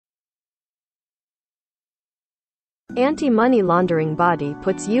Anti-money laundering body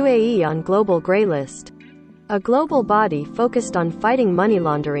puts UAE on global grey list. A global body focused on fighting money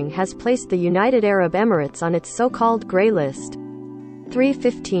laundering has placed the United Arab Emirates on its so-called grey list.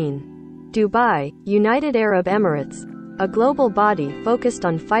 315. Dubai, United Arab Emirates. A global body focused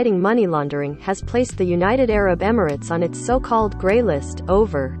on fighting money laundering has placed the United Arab Emirates on its so-called grey list,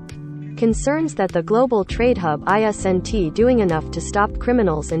 over concerns that the global trade hub isn't doing enough to stop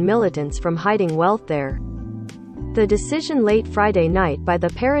criminals and militants from hiding wealth there. The decision late Friday night by the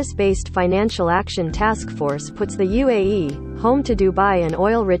Paris-based Financial Action Task Force puts the UAE, home to Dubai and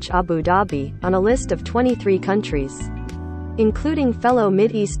oil-rich Abu Dhabi, on a list of 23 countries, including fellow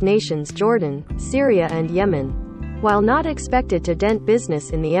Mid-East nations Jordan, Syria and Yemen. While not expected to dent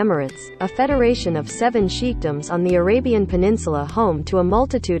business in the Emirates, a federation of 7 sheikdoms on the Arabian Peninsula home to a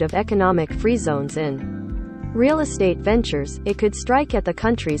multitude of economic free zones in real estate ventures, it could strike at the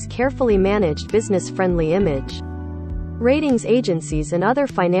country's carefully managed business-friendly image. Ratings agencies and other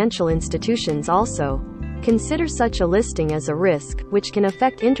financial institutions also consider such a listing as a risk, which can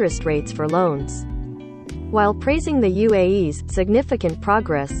affect interest rates for loans. While praising the UAE's significant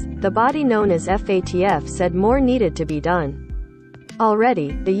progress, the body known as FATF said more needed to be done.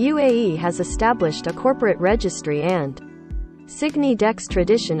 Already, the UAE has established a corporate registry and signed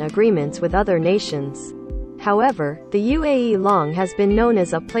extradition agreements with other nations. However, the UAE long has been known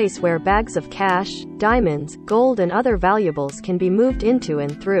as a place where bags of cash, diamonds, gold and other valuables can be moved into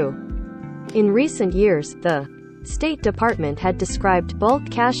and through. In recent years, the State Department had described bulk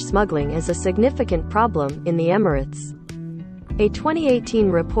cash smuggling as a significant problem in the Emirates. A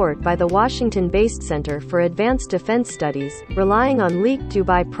 2018 report by the Washington-based Center for Advanced Defense Studies, relying on leaked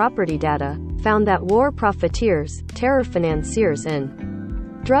Dubai property data, found that war profiteers, terror financiers and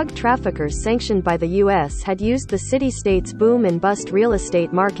drug traffickers sanctioned by the U.S. had used the city-state's boom-and-bust real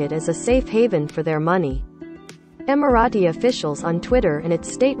estate market as a safe haven for their money. Emirati officials on Twitter and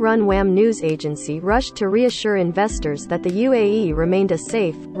its state-run WAM news agency rushed to reassure investors that the UAE remained a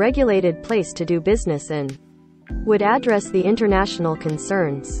safe, regulated place to do business in, would address the international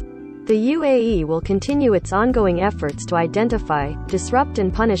concerns. The UAE will continue its ongoing efforts to identify, disrupt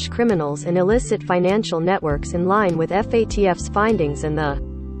and punish criminals and illicit financial networks in line with FATF's findings and the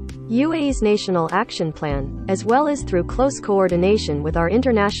UAE's National Action Plan, as well as through close coordination with our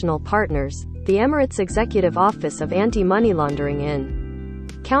international partners, the Emirates Executive Office of Anti-Money Laundering in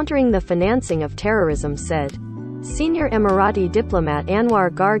Countering the Financing of Terrorism said. Senior Emirati diplomat Anwar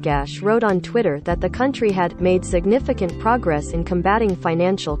Gargash wrote on Twitter that the country had made significant progress in combating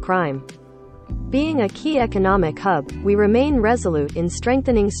financial crime. Being a key economic hub, we remain resolute in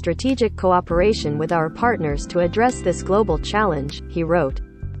strengthening strategic cooperation with our partners to address this global challenge, he wrote.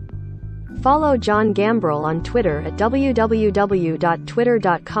 Follow John Gambrell on Twitter at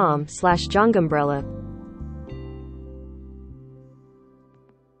www.twitter.com/JohnGambrella.